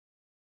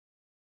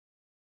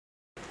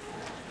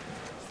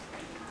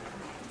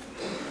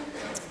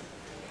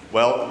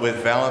Well,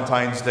 with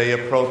Valentine's Day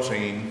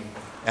approaching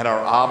and our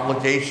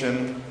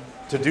obligation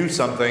to do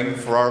something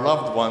for our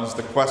loved ones,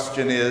 the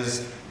question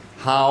is,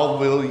 how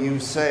will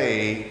you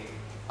say,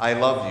 I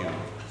love you?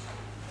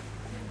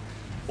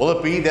 Will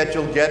it be that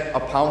you'll get a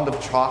pound of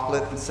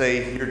chocolate and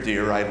say, here,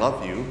 dear, I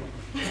love you?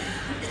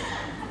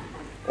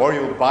 Or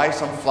you'll buy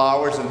some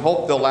flowers and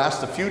hope they'll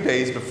last a few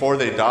days before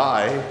they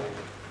die?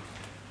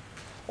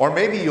 Or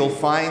maybe you'll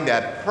find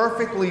that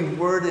perfectly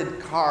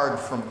worded card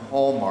from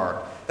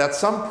Hallmark that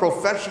some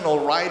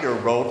professional writer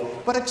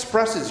wrote, but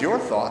expresses your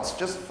thoughts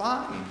just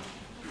fine.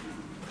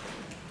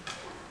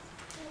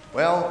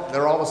 Well,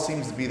 there always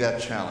seems to be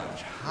that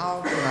challenge.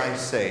 How can I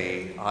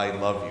say I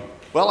love you?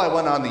 Well, I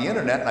went on the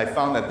internet and I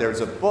found that there's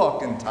a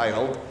book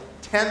entitled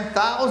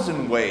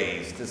 10,000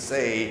 Ways to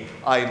Say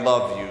I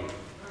Love You.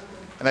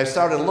 And I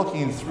started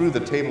looking through the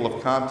table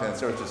of contents.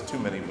 There were just too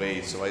many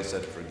ways, so I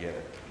said, forget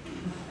it.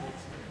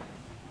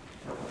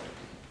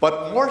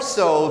 But more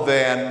so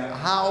than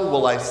how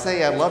will I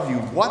say I love you,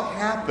 what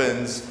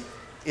happens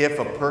if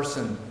a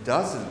person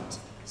doesn't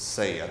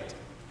say it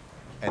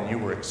and you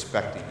were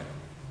expecting it?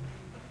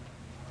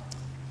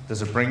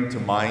 Does it bring to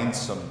mind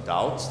some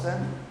doubts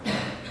then?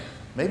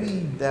 Maybe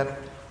that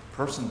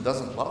person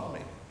doesn't love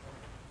me.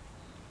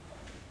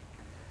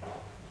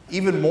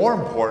 Even more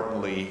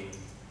importantly,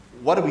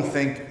 what do we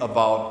think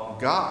about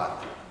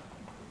God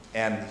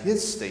and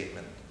His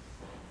statement,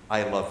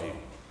 I love you?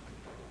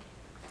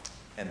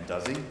 And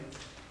does He?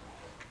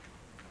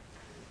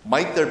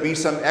 Might there be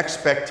some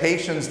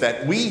expectations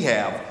that we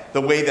have,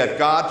 the way that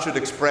God should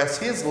express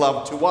His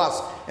love to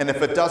us? And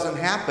if it doesn't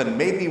happen,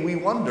 maybe we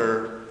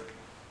wonder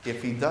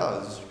if He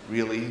does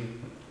really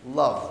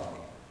love me.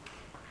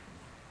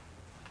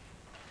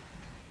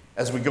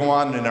 As we go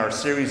on in our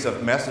series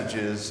of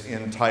messages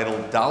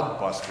entitled Doubt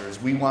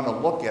Busters, we want to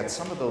look at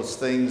some of those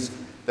things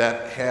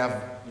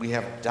that we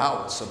have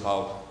doubts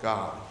about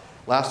God.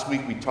 Last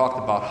week we talked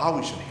about how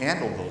we should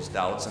handle those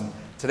doubts, and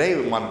today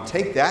we want to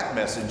take that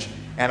message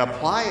and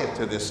apply it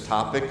to this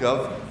topic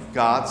of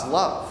God's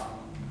love.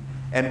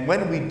 And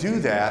when we do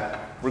that,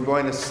 we're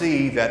going to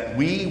see that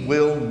we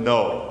will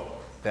know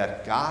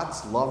that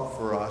God's love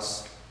for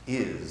us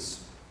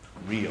is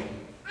real.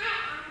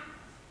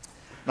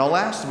 Now,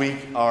 last week,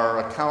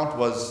 our account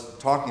was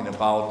talking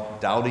about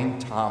doubting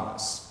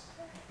Thomas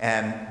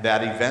and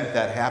that event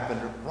that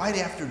happened right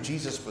after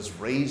Jesus was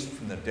raised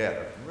from the dead,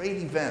 a great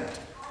event,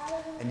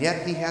 and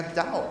yet he had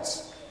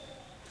doubts.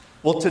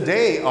 Well,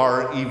 today,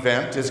 our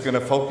event is going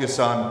to focus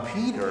on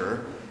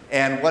Peter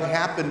and what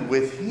happened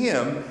with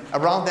him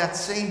around that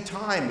same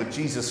time with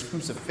Jesus'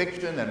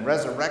 crucifixion and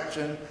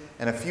resurrection,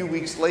 and a few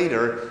weeks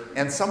later,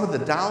 and some of the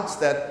doubts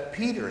that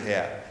Peter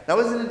had. Now,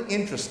 isn't it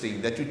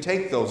interesting that you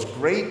take those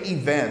great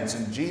events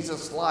in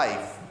Jesus'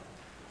 life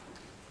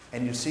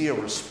and you see a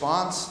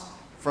response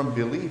from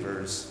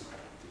believers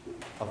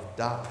of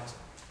doubt?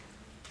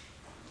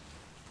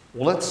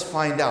 Well, let's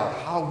find out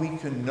how we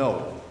can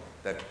know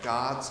that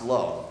God's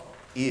love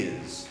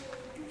is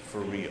for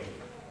real.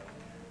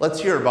 Let's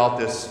hear about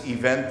this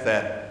event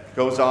that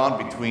goes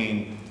on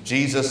between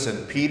Jesus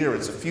and Peter.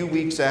 It's a few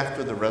weeks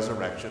after the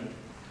resurrection.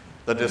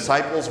 The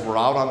disciples were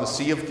out on the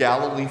Sea of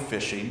Galilee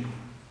fishing,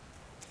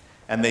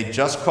 and they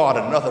just caught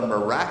another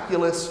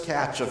miraculous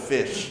catch of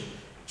fish.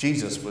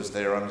 Jesus was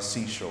there on the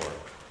seashore.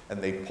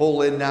 And they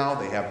pull in now,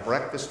 they have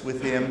breakfast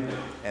with him,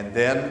 and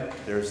then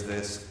there's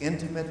this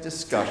intimate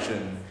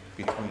discussion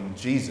between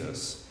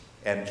Jesus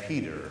and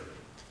Peter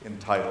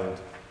entitled,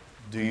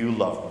 Do You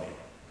Love Me?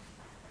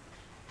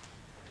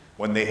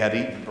 When they had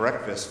eaten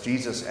breakfast,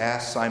 Jesus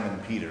asked Simon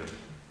Peter,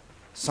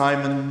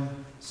 Simon,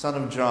 son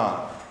of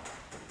John,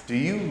 do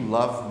you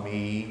love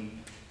me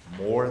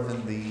more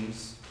than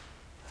these?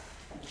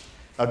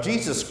 Now,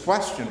 Jesus'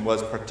 question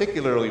was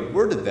particularly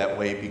worded that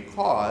way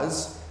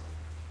because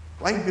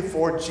right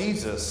before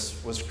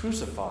Jesus was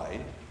crucified,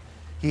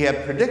 he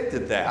had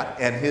predicted that,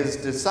 and his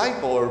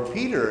disciple, or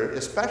Peter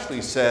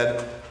especially,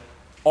 said,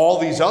 all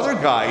these other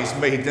guys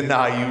may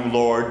deny you,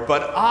 Lord,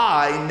 but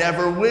I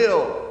never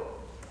will.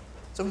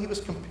 So he was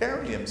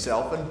comparing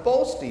himself and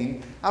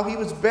boasting how he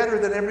was better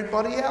than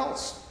everybody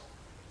else.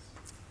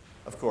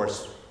 Of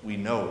course, we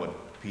know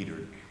what Peter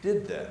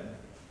did then.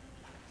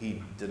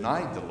 He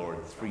denied the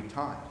Lord 3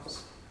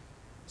 times.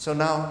 So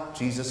now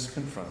Jesus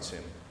confronts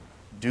him.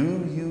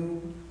 Do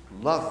you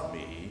love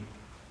me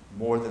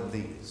more than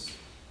these?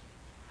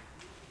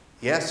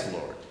 Yes,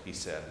 Lord, he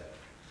said.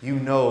 You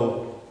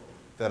know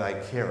that I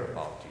care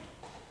about you.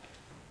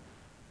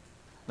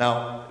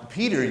 Now,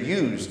 Peter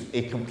used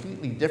a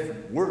completely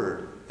different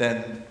word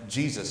than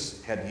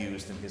Jesus had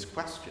used in his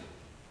question.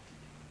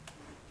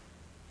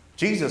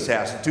 Jesus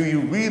asked, do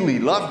you really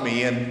love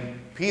me? And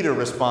Peter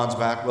responds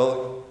back,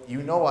 well,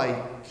 you know I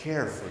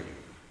care for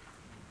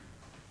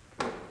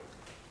you.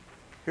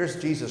 Here's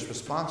Jesus'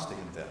 response to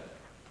him then.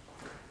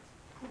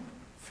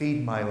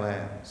 Feed my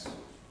lambs.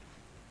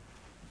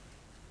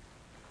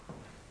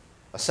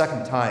 A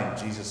second time,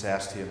 Jesus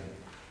asked him,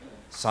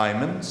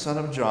 Simon, son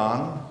of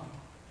John,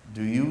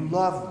 do you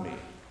love me?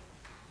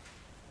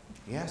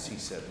 Yes, he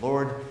said,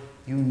 Lord,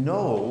 you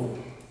know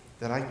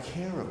that I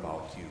care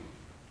about you?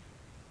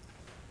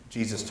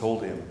 Jesus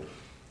told him,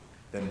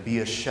 then be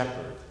a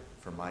shepherd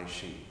for my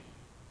sheep.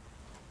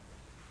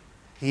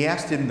 He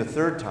asked him the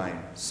third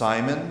time,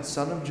 Simon,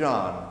 son of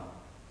John,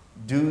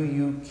 do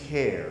you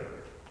care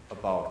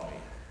about me?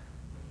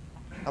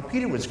 Now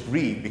Peter was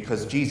grieved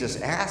because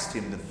Jesus asked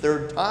him the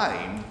third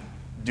time,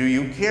 do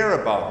you care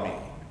about me?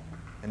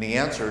 And he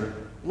answered,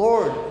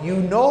 Lord, you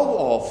know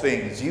all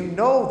things. You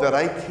know that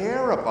I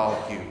care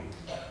about you.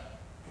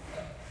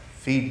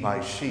 Feed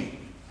my sheep,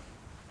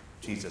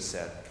 Jesus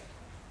said.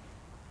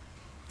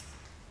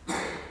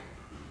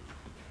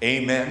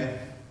 Amen.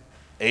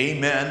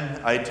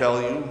 Amen, I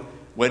tell you.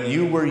 When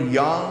you were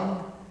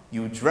young,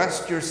 you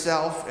dressed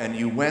yourself and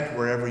you went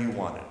wherever you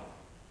wanted.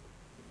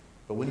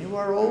 But when you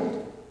are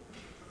old,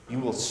 you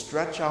will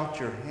stretch out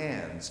your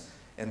hands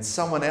and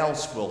someone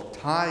else will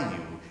tie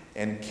you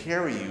and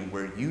carry you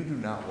where you do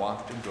not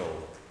want to go.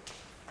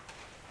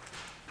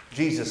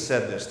 Jesus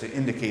said this to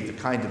indicate the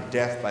kind of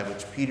death by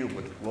which Peter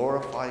would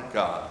glorify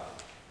God.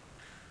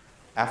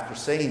 After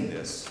saying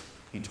this,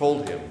 he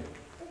told him,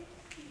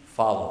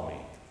 follow me.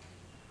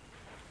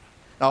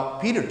 Now,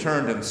 Peter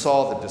turned and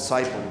saw the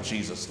disciple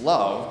Jesus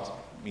loved,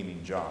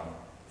 meaning John,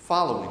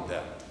 following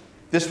them.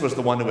 This was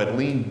the one who had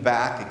leaned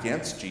back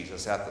against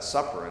Jesus at the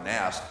supper and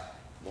asked,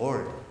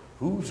 Lord,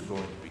 who's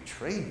going to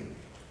betray you?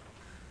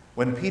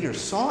 When Peter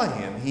saw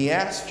him, he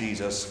asked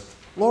Jesus,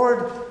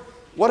 Lord,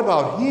 what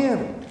about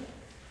him?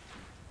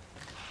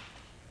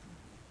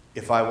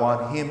 If I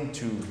want him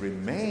to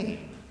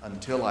remain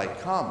until I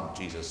come,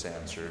 Jesus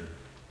answered,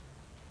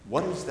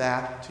 what is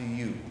that to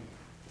you?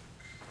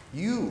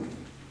 You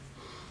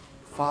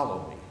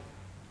follow me.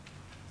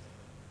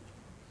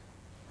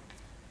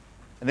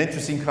 An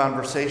interesting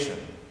conversation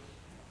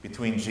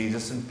between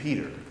Jesus and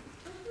Peter.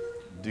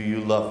 Do you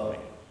love me?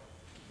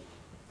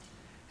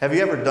 Have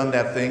you ever done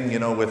that thing,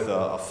 with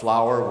a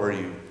flower where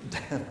you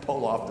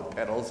pull off the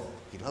petals?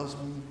 He loves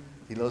me,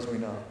 he loves me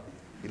not.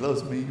 He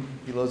loves me,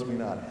 he loves me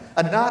not.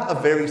 And not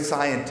a very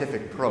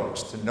scientific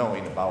approach to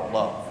knowing about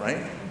love,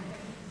 right?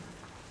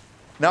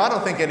 Now, I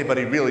don't think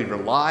anybody really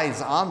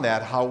relies on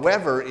that.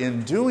 However,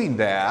 in doing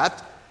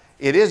that,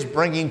 it is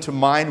bringing to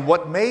mind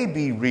what may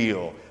be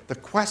real. The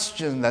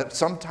question that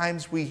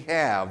sometimes we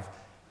have,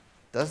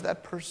 does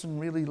that person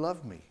really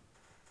love me?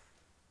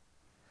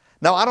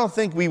 Now, I don't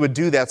think we would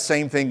do that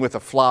same thing with a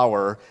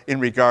flower in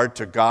regard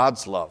to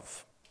God's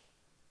love.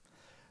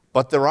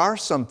 But there are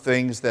some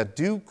things that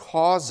do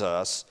cause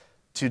us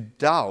to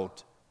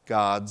doubt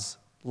God's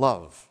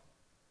love.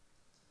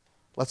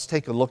 Let's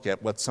take a look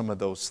at what some of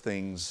those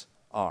things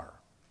are.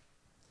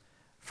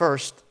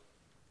 First,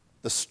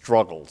 the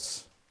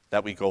struggles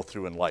that we go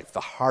through in life,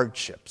 the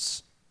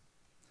hardships.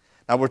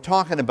 Now, we're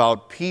talking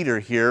about Peter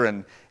here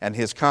and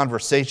his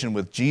conversation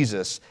with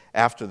Jesus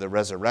after the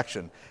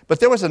resurrection.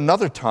 But there was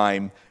another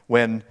time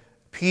when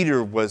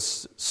Peter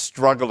was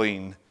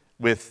struggling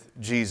with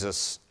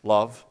Jesus'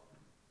 love.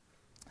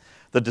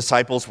 The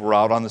disciples were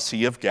out on the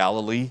Sea of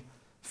Galilee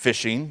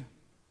fishing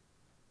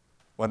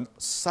when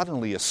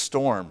suddenly a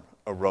storm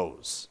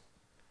arose.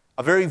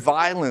 A very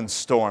violent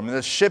storm. And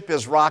the ship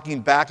is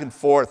rocking back and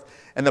forth.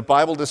 And the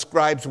Bible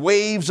describes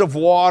waves of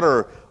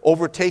water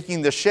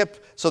overtaking the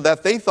ship so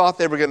that they thought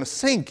they were going to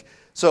sink.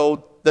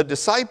 So the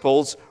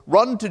disciples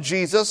run to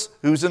Jesus,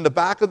 who's in the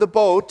back of the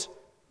boat,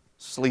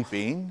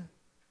 sleeping.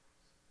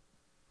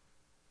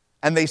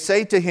 And they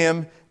say to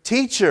him,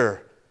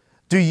 Teacher,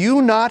 do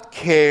you not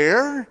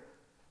care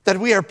that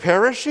we are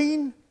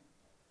perishing?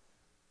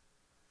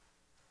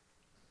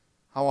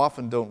 How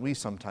often don't we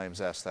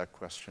sometimes ask that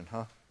question,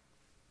 huh?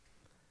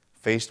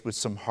 Faced with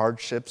some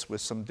hardships,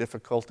 with some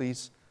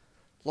difficulties.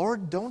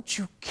 Lord, don't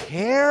you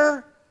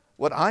care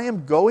what I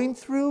am going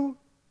through?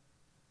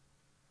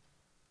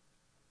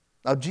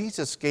 Now,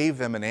 Jesus gave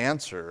them an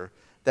answer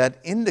that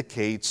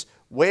indicates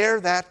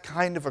where that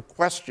kind of a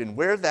question,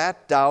 where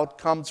that doubt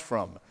comes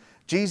from.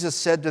 Jesus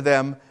said to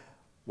them,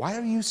 why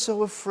are you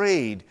so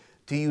afraid?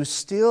 Do you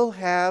still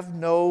have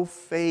no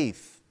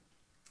faith?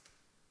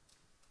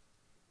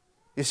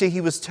 You see,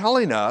 he was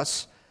telling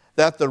us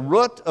that the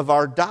root of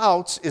our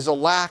doubts is a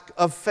lack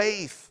of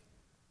faith.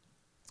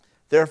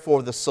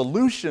 Therefore, the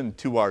solution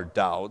to our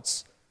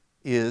doubts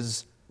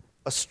is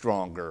a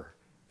stronger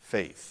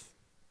faith.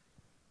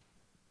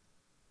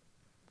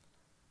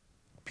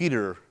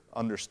 Peter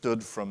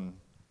understood from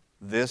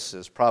this,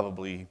 as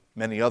probably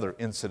many other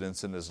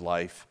incidents in his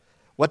life,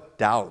 what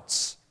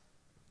doubts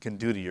can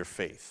do to your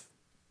faith.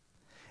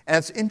 And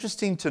it's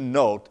interesting to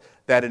note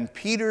that in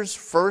Peter's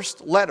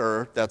first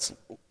letter that's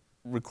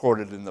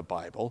recorded in the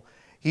Bible,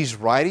 he's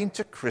writing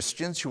to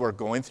Christians who are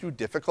going through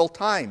difficult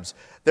times.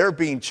 They're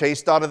being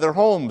chased out of their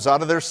homes,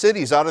 out of their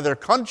cities, out of their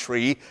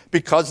country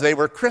because they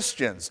were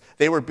Christians.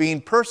 They were being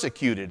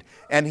persecuted.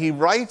 And he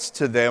writes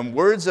to them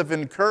words of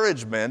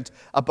encouragement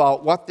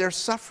about what they're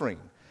suffering.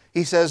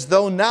 He says,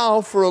 though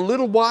now for a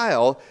little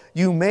while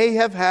you may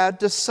have had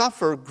to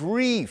suffer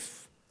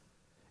grief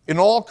in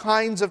all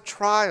kinds of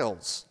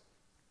trials.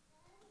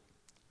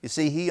 You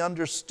see, he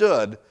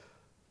understood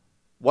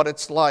what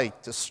it's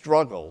like to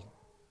struggle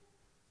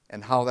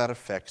and how that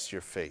affects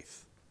your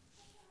faith.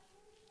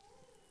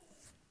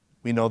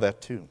 We know that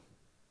too.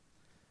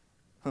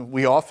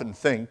 We often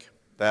think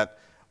that,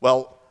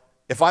 well,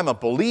 if I'm a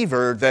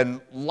believer, then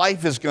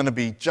life is going to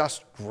be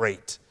just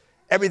great.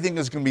 Everything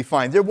is going to be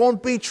fine. There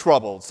won't be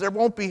troubles. There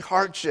won't be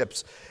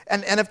hardships.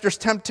 And if there's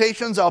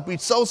temptations, I'll be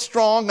so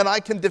strong that I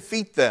can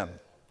defeat them.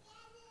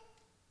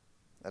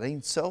 That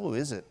ain't so,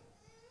 is it?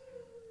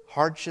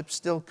 Hardships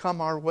still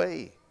come our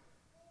way.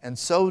 And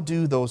so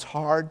do those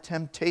hard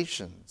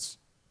temptations.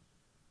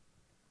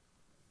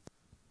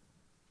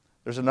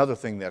 There's another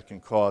thing that can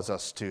cause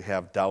us to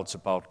have doubts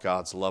about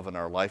God's love in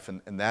our life,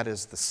 and that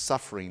is the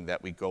suffering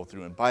that we go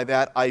through. And by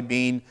that, I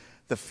mean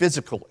the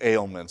physical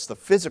ailments, the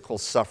physical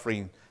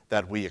suffering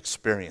that we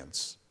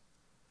experience.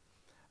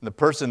 And the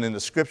person in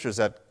the Scriptures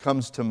that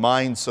comes to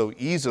mind so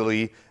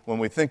easily when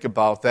we think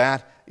about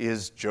that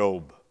is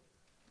Job.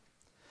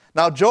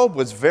 Now, Job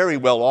was very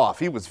well off.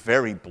 He was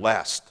very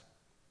blessed.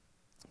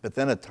 But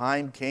then a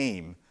time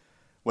came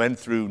when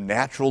through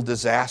natural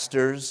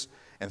disasters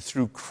and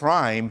through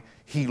crime,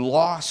 he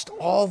lost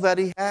all that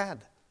he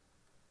had.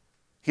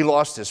 He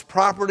lost his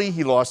property,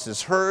 he lost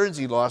his herds,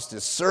 he lost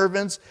his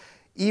servants.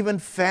 Even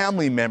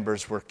family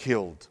members were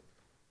killed.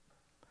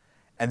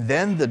 And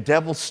then the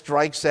devil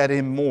strikes at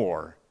him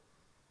more,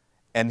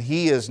 and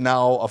he is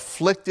now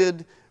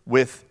afflicted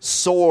with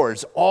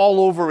sores all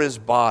over his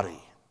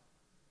body.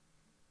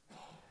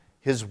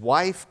 His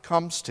wife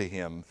comes to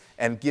him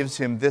and gives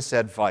him this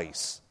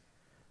advice.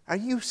 Are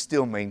you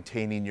still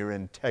maintaining your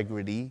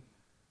integrity?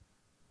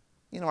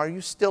 Are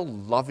you still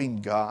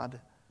loving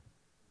God?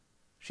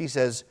 She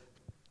says,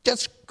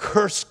 just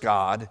curse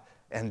God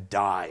and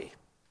die.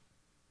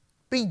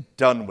 Be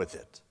done with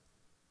it.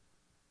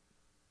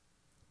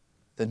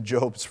 Then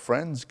Job's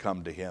friends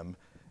come to him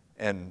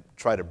and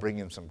try to bring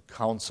him some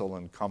counsel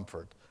and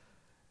comfort.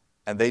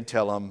 And they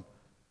tell him,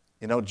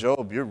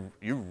 Job,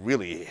 you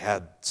really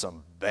had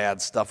some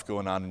bad stuff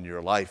going on in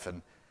your life,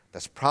 and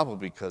that's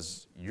probably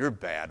because you're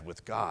bad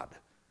with God.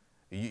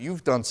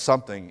 You've done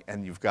something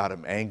and you've got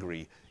him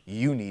angry.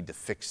 You need to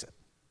fix it.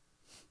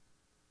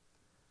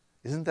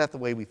 Isn't that the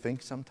way we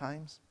think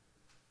sometimes?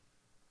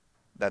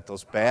 That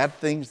those bad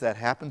things that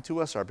happen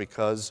to us are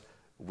because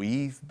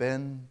we've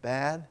been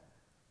bad?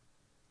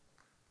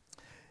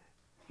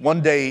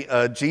 One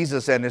day,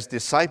 Jesus and his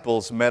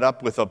disciples met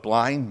up with a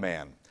blind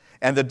man.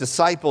 And the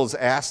disciples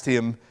asked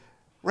him,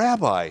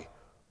 Rabbi,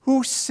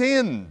 who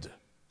sinned?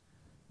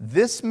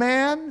 This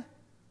man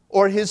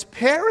or his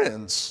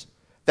parents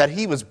that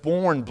he was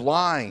born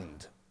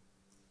blind?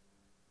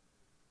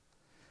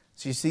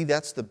 So you see,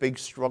 that's the big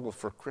struggle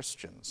for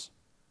Christians.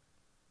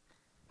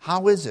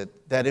 How is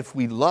it that if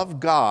we love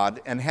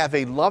God and have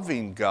a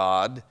loving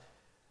God,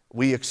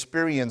 we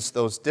experience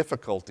those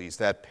difficulties,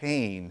 that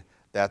pain,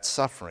 that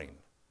suffering?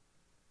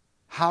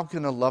 How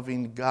can a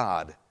loving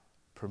God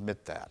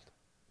permit that?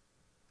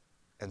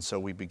 And so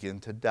we begin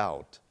to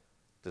doubt,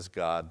 does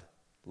God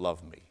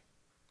love me?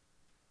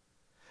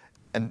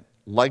 And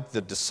like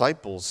the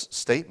disciples'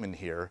 statement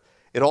here,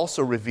 it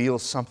also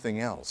reveals something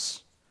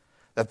else,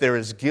 that there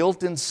is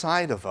guilt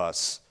inside of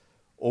us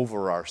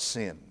over our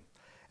sin.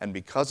 And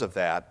because of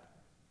that,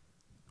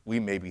 we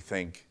maybe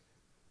think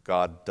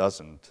God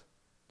doesn't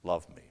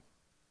love me.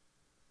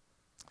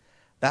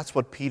 That's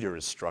what Peter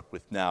is struck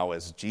with now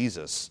as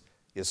Jesus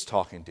is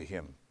talking to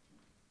him.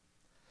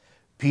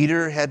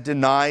 Peter had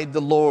denied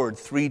the Lord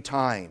 3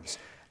 times.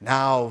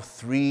 Now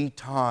 3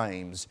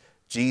 times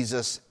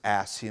Jesus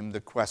asks him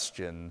the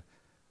question,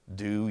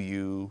 do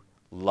you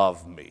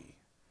love me?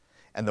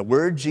 And the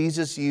word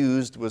Jesus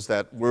used was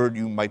that word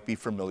you might be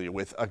familiar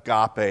with,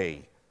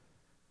 agape.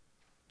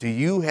 Do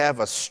you have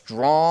a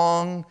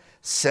strong,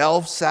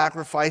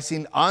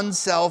 self-sacrificing,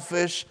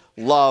 unselfish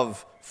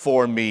love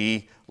for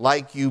me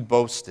like you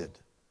boasted?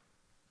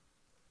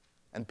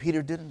 And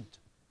Peter didn't.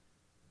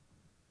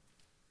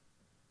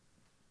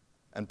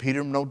 And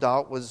Peter, no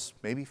doubt, was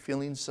maybe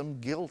feeling some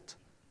guilt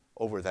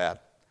over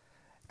that.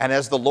 And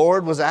as the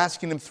Lord was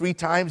asking him 3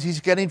 times, he's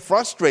getting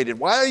frustrated.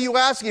 Why are you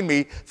asking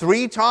me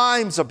 3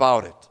 times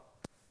about it?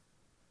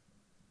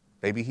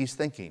 Maybe he's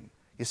thinking,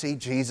 you see,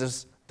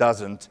 Jesus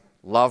doesn't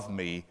love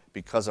me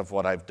because of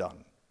what I've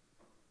done.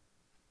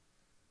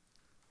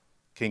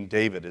 King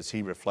David, as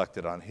he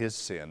reflected on his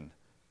sin,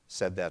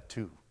 said that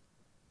too.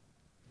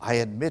 I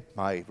admit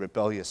my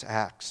rebellious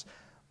acts.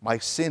 My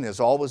sin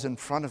is always in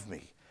front of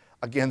me.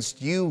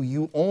 Against you,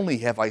 you only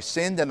have I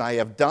sinned, and I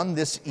have done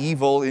this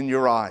evil in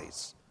your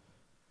eyes.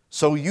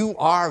 So you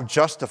are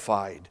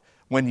justified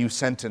when you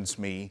sentence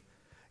me.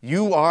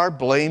 You are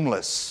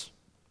blameless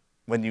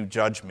when you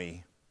judge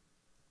me.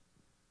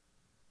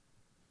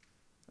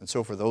 And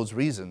so for those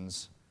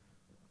reasons,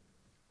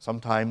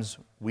 sometimes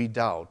we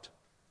doubt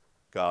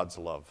God's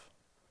love.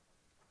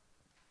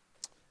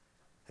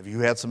 Have you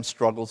had some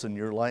struggles in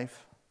your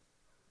life?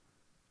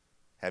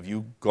 Have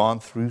you gone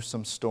through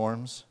some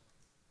storms?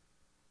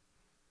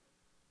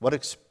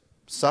 What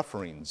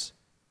sufferings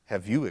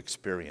have you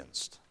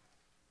experienced?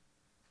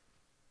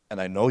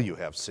 And I know you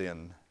have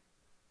sin.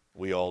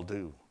 We all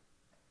do.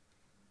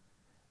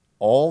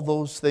 All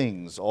those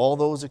things, all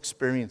those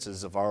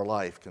experiences of our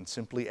life can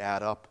simply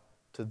add up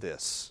to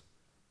this: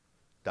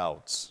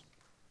 doubts.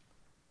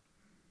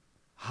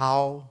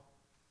 How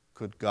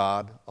could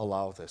God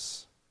allow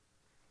this?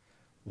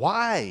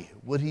 Why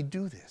would he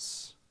do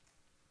this?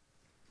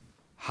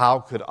 How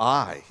could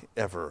I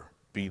ever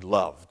be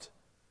loved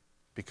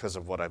because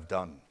of what I've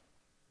done?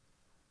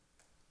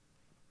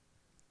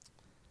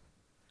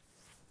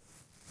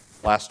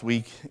 Last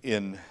week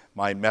in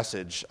my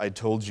message, I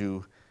told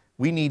you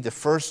we need to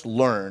first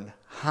learn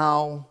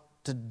how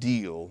to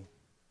deal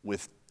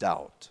with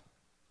doubt.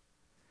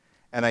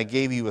 And I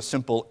gave you a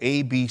simple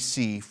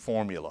ABC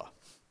formula.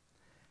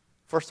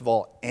 First of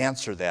all,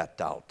 answer that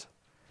doubt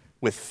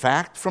with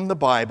fact from the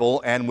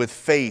Bible and with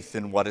faith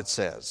in what it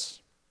says.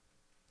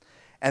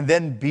 And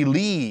then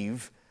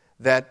believe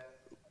that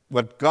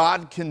what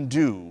God can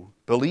do,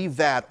 believe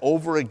that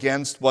over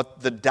against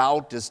what the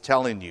doubt is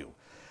telling you.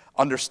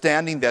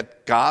 Understanding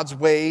that God's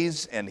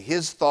ways and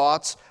his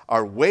thoughts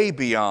are way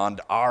beyond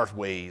our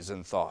ways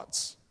and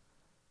thoughts.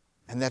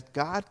 And that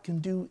God can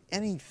do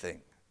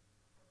anything.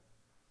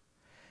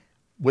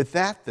 With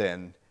that,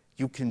 then,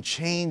 you can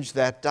change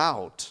that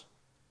doubt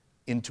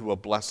into a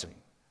blessing.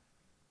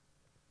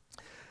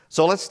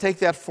 So let's take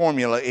that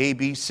formula,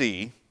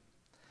 ABC,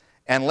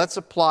 and let's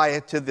apply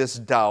it to this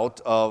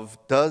doubt of,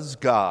 does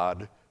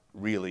God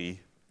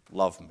really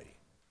love me?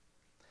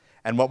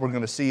 And what we're going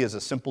to see is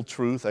a simple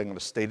truth. I'm going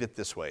to state it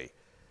this way.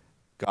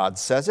 God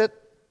says it,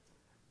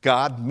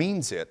 God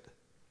means it,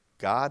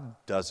 God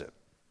does it.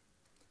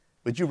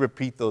 Would you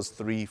repeat those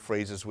three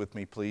phrases with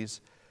me,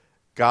 please?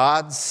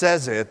 God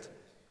says it,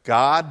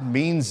 God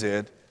means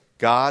it,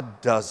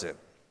 God does it.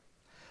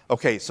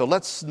 Okay, so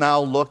let's now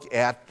look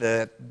at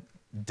the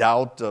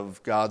doubt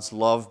of God's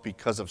love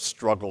because of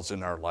struggles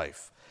in our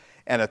life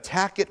and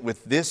attack it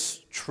with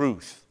this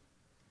truth.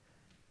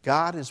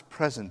 God is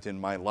present in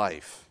my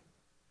life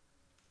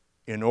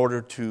in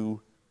order to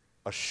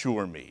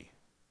assure me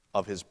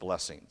of his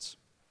blessings.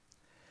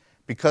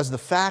 Because the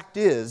fact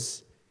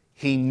is,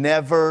 he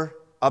never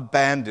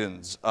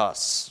abandons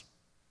us.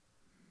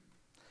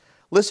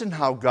 Listen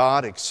how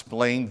God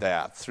explained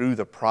that through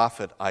the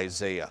prophet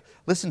Isaiah.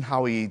 Listen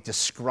how he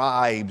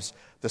describes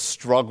the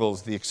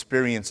struggles, the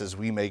experiences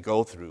we may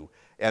go through,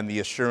 and the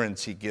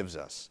assurance he gives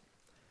us.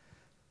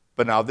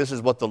 But now this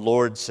is what the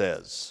Lord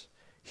says.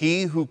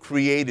 He who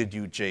created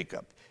you,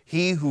 Jacob,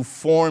 he who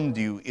formed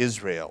you,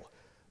 Israel,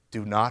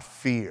 do not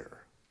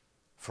fear,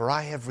 for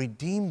I have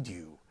redeemed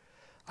you.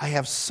 I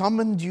have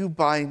summoned you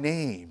by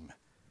name.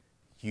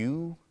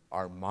 You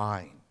are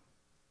mine.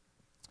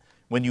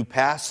 When you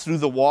pass through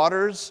the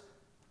waters,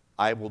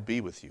 I will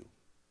be with you.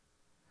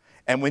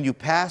 And when you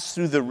pass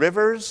through the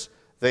rivers,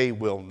 they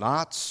will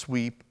not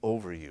sweep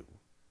over you.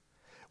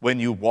 When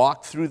you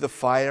walk through the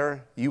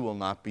fire, you will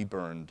not be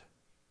burned.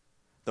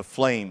 The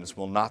flames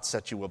will not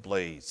set you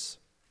ablaze.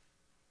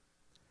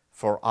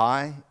 For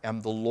I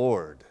am the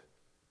Lord,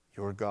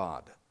 your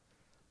God,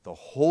 the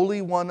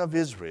Holy One of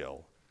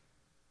Israel,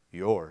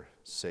 your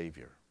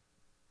Savior.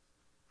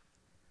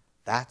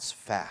 That's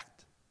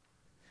fact.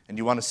 And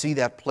you want to see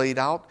that played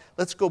out?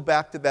 Let's go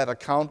back to that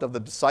account of the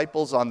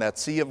disciples on that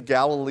Sea of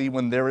Galilee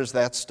when there is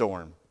that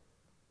storm.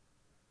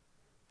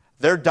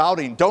 They're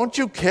doubting, don't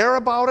you care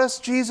about us,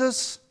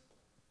 Jesus?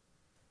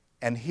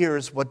 And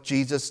here's what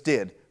Jesus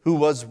did, who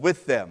was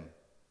with them.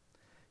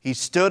 He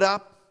stood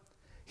up,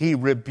 he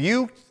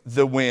rebuked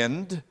the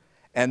wind,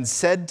 and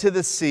said to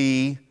the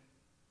sea,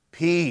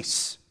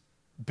 peace,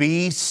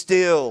 be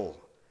still.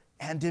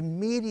 And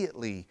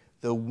immediately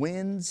the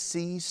wind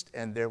ceased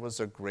and there was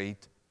a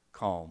great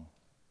calm.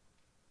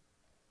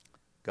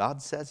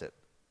 God says it,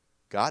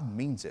 God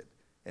means it,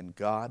 and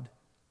God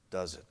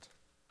does it.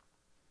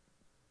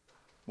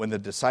 When the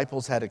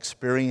disciples had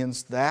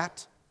experienced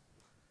that,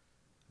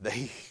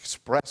 they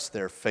expressed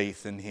their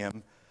faith in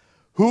him.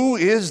 Who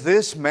is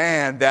this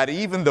man that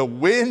even the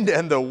wind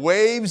and the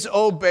waves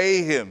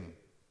obey him?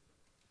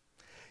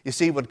 You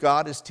see, what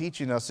God is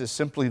teaching us is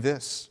simply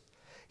this.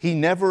 He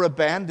never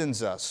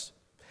abandons us.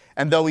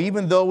 And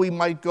even though we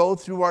might go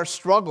through our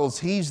struggles,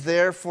 he's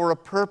there for a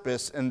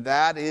purpose, and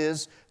that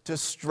is to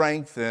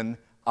strengthen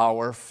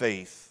our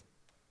faith.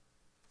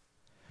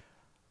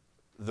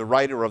 The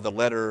writer of the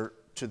letter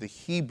to the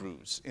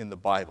Hebrews in the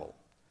Bible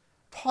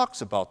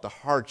talks about the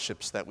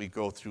hardships that we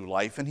go through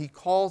life, and he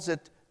calls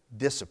it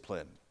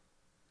discipline.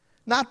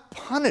 Not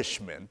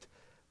punishment,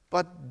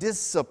 but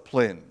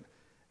discipline.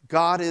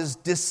 God is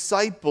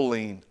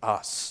discipling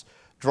us,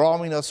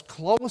 drawing us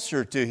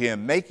closer to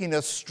him, making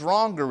us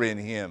stronger in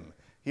him.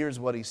 Here's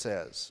what he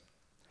says.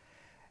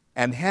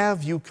 And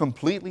have you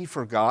completely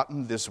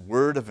forgotten this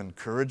word of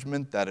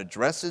encouragement that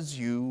addresses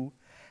you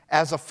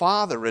as a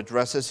father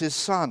addresses his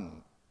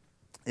son?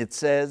 It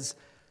says,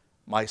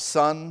 my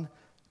son,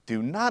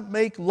 do not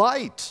make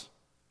light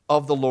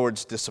of the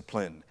Lord's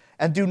discipline,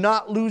 and do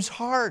not lose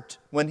heart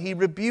when he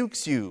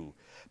rebukes you,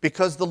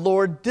 because the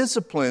Lord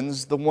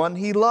disciplines the one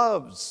he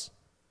loves,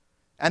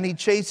 and he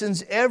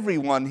chastens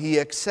everyone he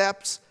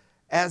accepts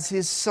as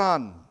his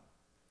son.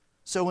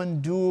 So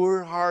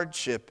endure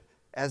hardship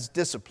as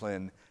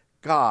discipline.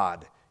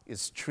 God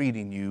is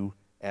treating you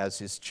as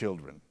his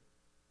children.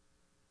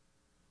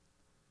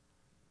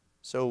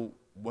 So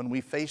when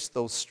we face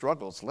those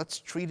struggles, let's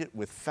treat it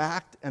with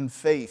fact and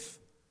faith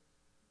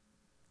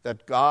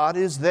that God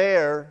is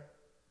there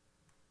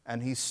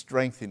and he's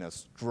strengthening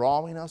us,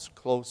 drawing us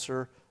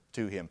closer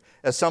to him.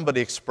 As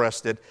somebody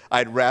expressed it,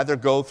 I'd rather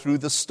go through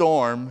the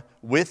storm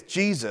with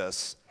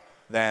Jesus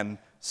than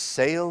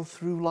sail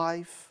through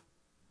life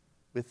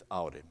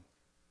without him.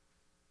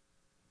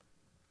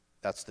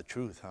 That's the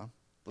truth, huh?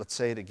 Let's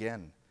say it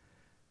again.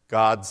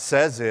 God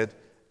says it,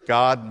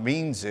 God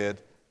means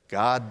it,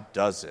 God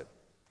does it.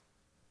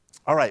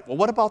 All right, well,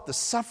 what about the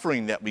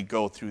suffering that we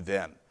go through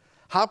then?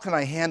 How can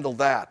I handle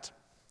that?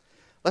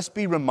 Let's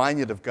be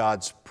reminded of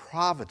God's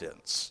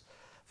providence.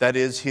 That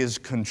is, his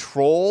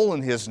control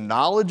and his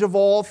knowledge of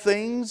all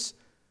things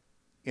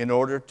in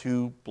order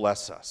to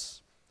bless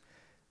us.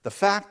 The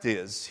fact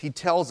is, he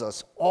tells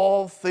us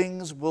all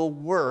things will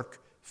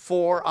work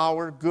for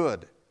our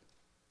good.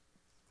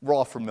 We're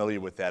all familiar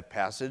with that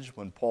passage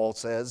when Paul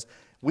says,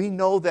 we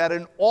know that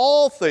in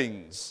all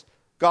things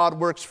God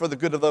works for the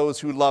good of those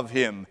who love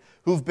him,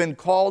 who've been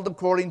called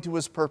according to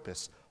his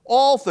purpose.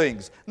 All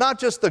things, not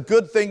just the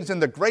good things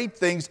and the great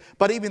things,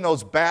 but even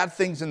those bad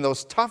things and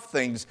those tough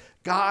things,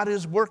 God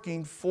is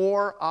working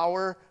for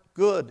our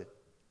good.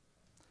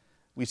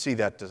 We see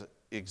that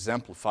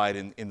exemplified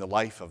in the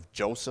life of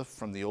Joseph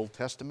from the Old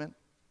Testament,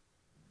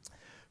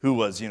 who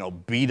was,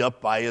 beat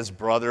up by his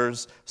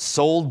brothers,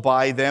 sold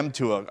by them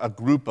to a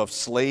group of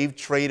slave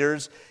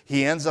traders.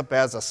 He ends up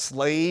as a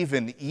slave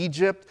in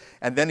Egypt,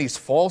 and then he's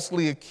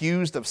falsely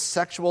accused of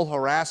sexual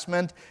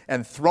harassment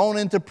and thrown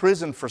into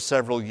prison for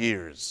several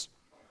years.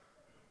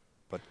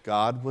 But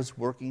God was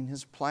working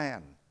his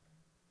plan.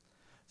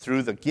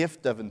 Through the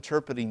gift of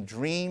interpreting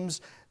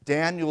dreams,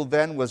 Daniel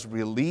then was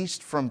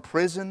released from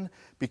prison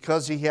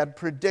because he had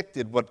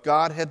predicted what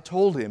God had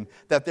told him,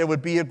 that there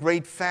would be a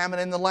great famine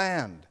in the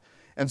land.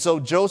 And so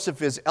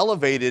Joseph is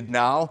elevated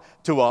now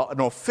to an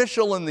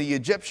official in the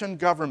Egyptian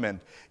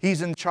government.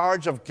 He's in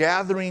charge of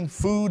gathering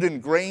food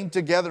and grain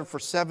together for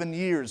 7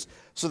 years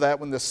so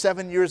that when the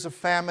 7 years of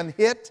famine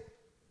hit,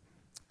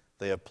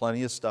 they have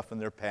plenty of stuff in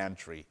their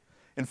pantry.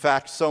 In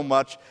fact, so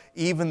much,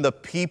 even the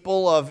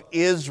people of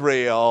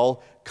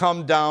Israel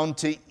come down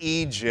to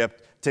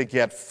Egypt to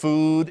get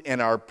food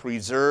and are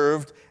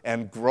preserved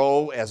and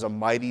grow as a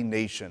mighty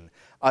nation.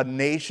 A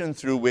nation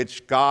through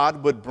which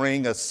God would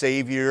bring a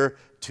Savior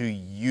to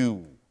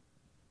you.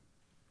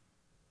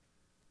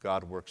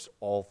 God works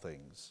all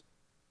things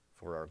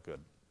for our good.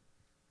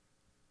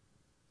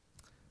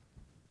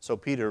 So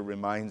Peter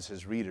reminds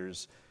his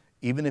readers,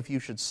 even if you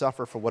should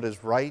suffer for what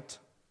is right,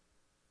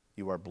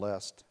 you are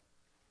blessed.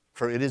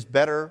 For it is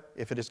better,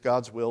 if it is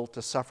God's will,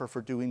 to suffer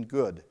for doing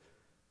good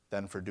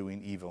than for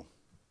doing evil.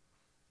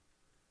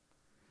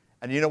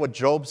 And you know what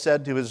Job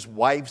said to his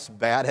wife's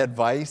bad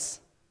advice?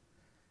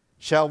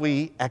 Shall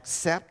we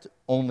accept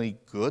only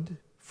good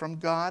from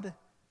God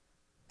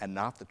and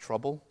not the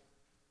trouble?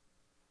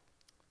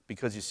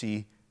 Because you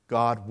see,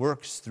 God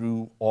works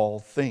through all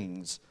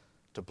things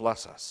to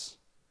bless us.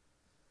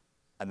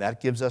 And that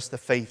gives us the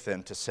faith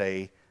then to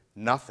say,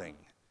 nothing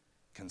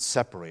can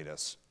separate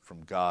us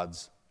from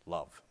God's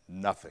love.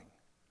 Nothing.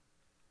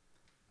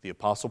 The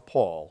Apostle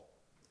Paul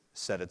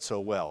said it so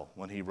well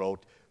when he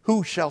wrote,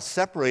 who shall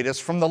separate us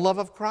from the love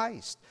of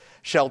Christ?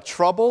 Shall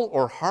trouble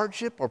or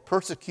hardship or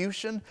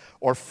persecution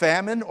or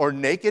famine or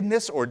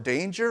nakedness or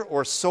danger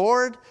or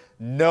sword?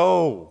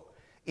 No.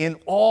 In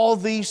all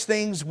these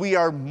things we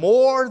are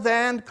more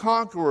than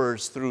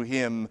conquerors through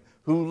him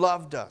who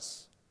loved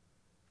us.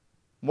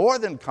 More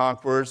than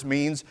conquerors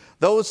means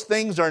those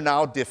things are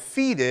now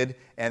defeated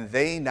and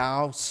they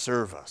now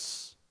serve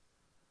us.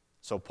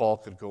 So Paul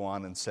could go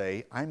on and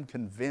say, I'm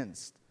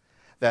convinced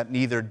that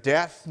neither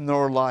death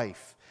nor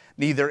life,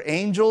 neither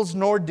angels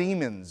nor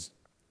demons,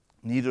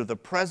 neither the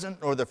present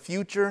nor the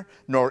future,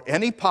 nor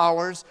any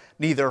powers,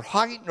 neither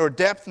height nor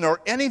depth, nor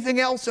anything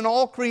else in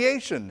all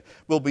creation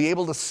will be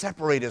able to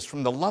separate us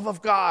from the love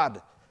of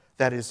God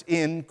that is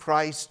in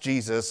Christ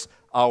Jesus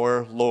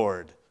our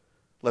Lord.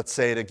 Let's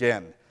say it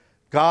again.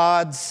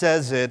 God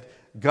says it,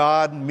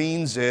 God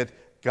means it,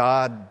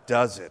 God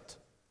does it.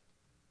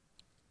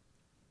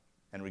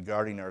 And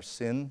regarding our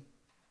sin,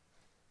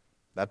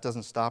 that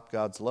doesn't stop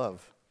God's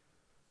love,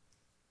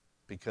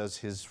 because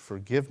his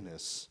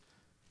forgiveness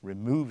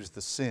removes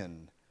the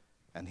sin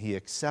and he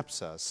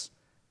accepts us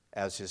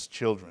as his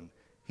children.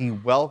 He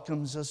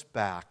welcomes us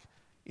back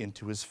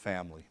into his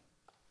family.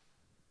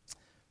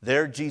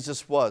 There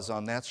Jesus was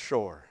on that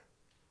shore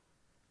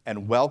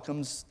and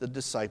welcomes the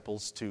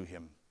disciples to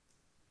him.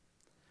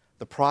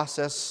 The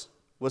process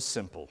was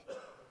simple.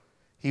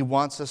 He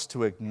wants us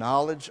to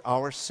acknowledge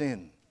our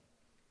sin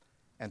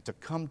and to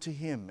come to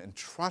him and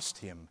trust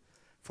him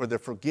for the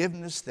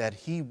forgiveness that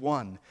he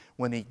won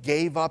when he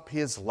gave up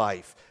his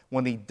life,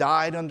 when he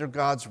died under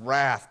God's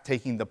wrath,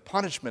 taking the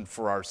punishment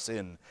for our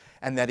sin,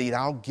 and that he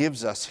now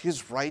gives us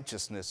his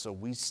righteousness so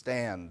we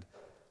stand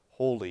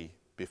holy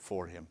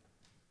before him.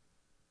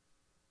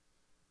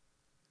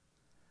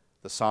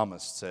 The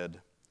psalmist said,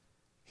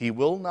 He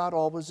will not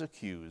always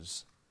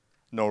accuse,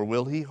 nor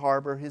will he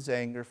harbor his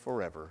anger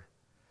forever.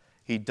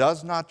 He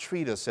does not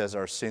treat us as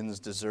our sins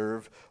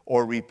deserve,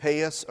 or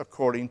repay us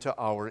according to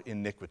our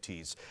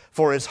iniquities.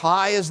 For as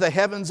high as the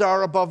heavens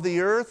are above the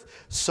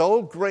earth,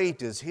 so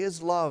great is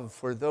his love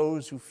for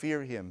those who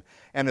fear him.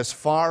 And as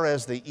far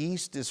as the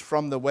east is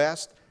from the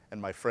west, and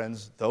my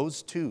friends,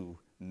 those two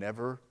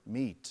never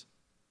meet.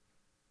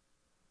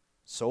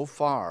 So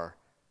far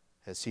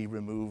has he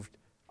removed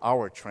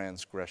our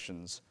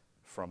transgressions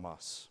from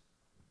us.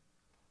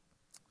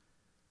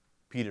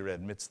 Peter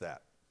admits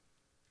that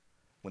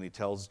when he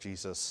tells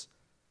Jesus,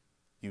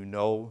 you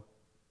know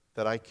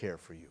that I care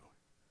for you.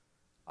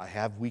 I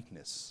have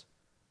weakness,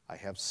 I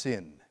have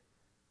sin,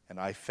 and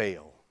I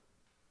fail,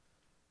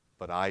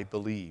 but I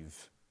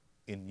believe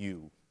in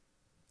you.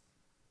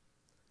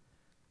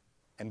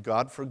 And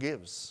God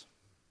forgives,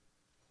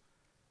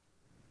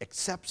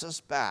 accepts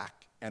us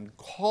back, and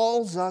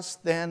calls us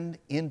then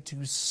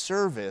into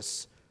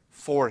service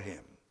for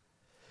him.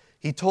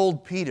 He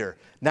told Peter,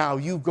 now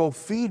you go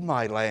feed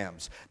my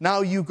lambs.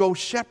 Now you go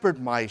shepherd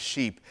my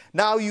sheep.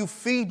 Now you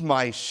feed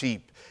my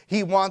sheep.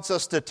 He wants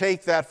us to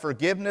take that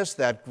forgiveness,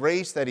 that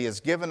grace that he has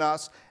given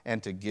us,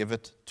 and to give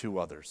it to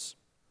others.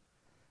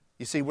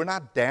 You see, we're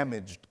not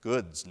damaged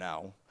goods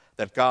now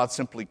that God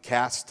simply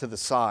casts to the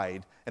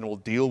side and will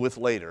deal with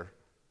later.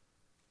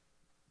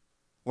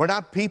 We're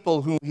not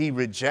people whom he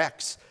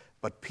rejects,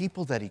 but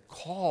people that he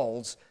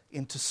calls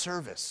into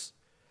service,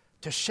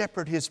 to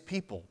shepherd his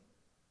people.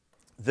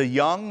 The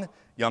young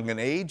in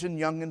age and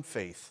young in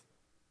faith.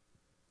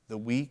 The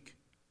weak,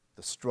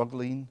 the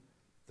struggling,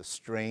 the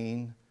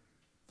straying,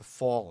 the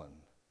fallen,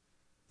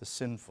 the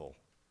sinful.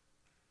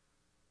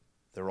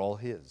 They're all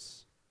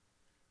his.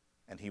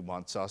 And he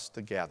wants us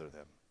to gather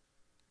them.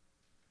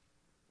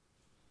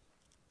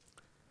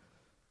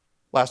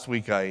 Last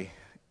week I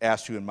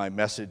asked you in my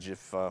message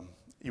if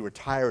you were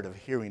tired of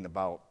hearing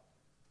about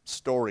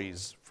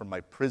stories from my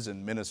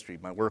prison ministry,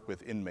 my work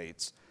with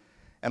inmates.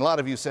 And a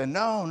lot of you said,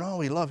 no,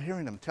 we love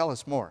hearing them. Tell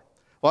us more.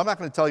 Well, I'm not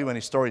going to tell you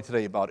any story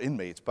today about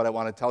inmates, but I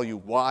want to tell you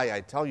why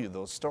I tell you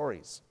those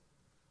stories.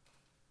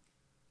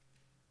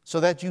 So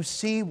that you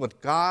see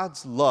what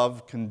God's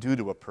love can do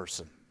to a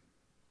person.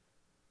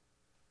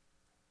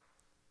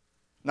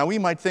 Now, we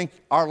might think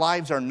our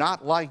lives are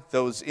not like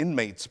those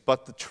inmates,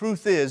 but the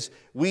truth is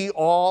we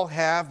all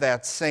have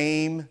that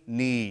same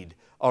need,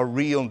 a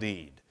real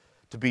need,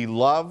 to be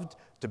loved,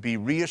 to be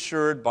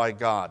reassured by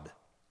God.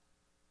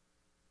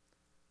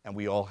 And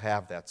we all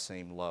have that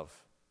same love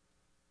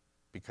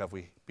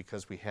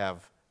because we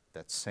have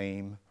that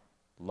same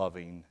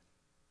loving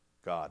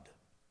God.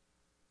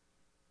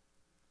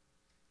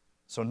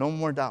 So no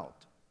more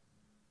doubt.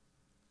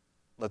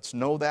 Let's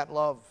know that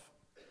love.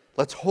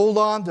 Let's hold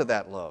on to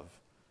that love.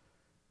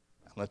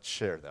 And let's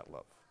share that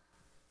love.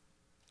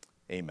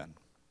 Amen.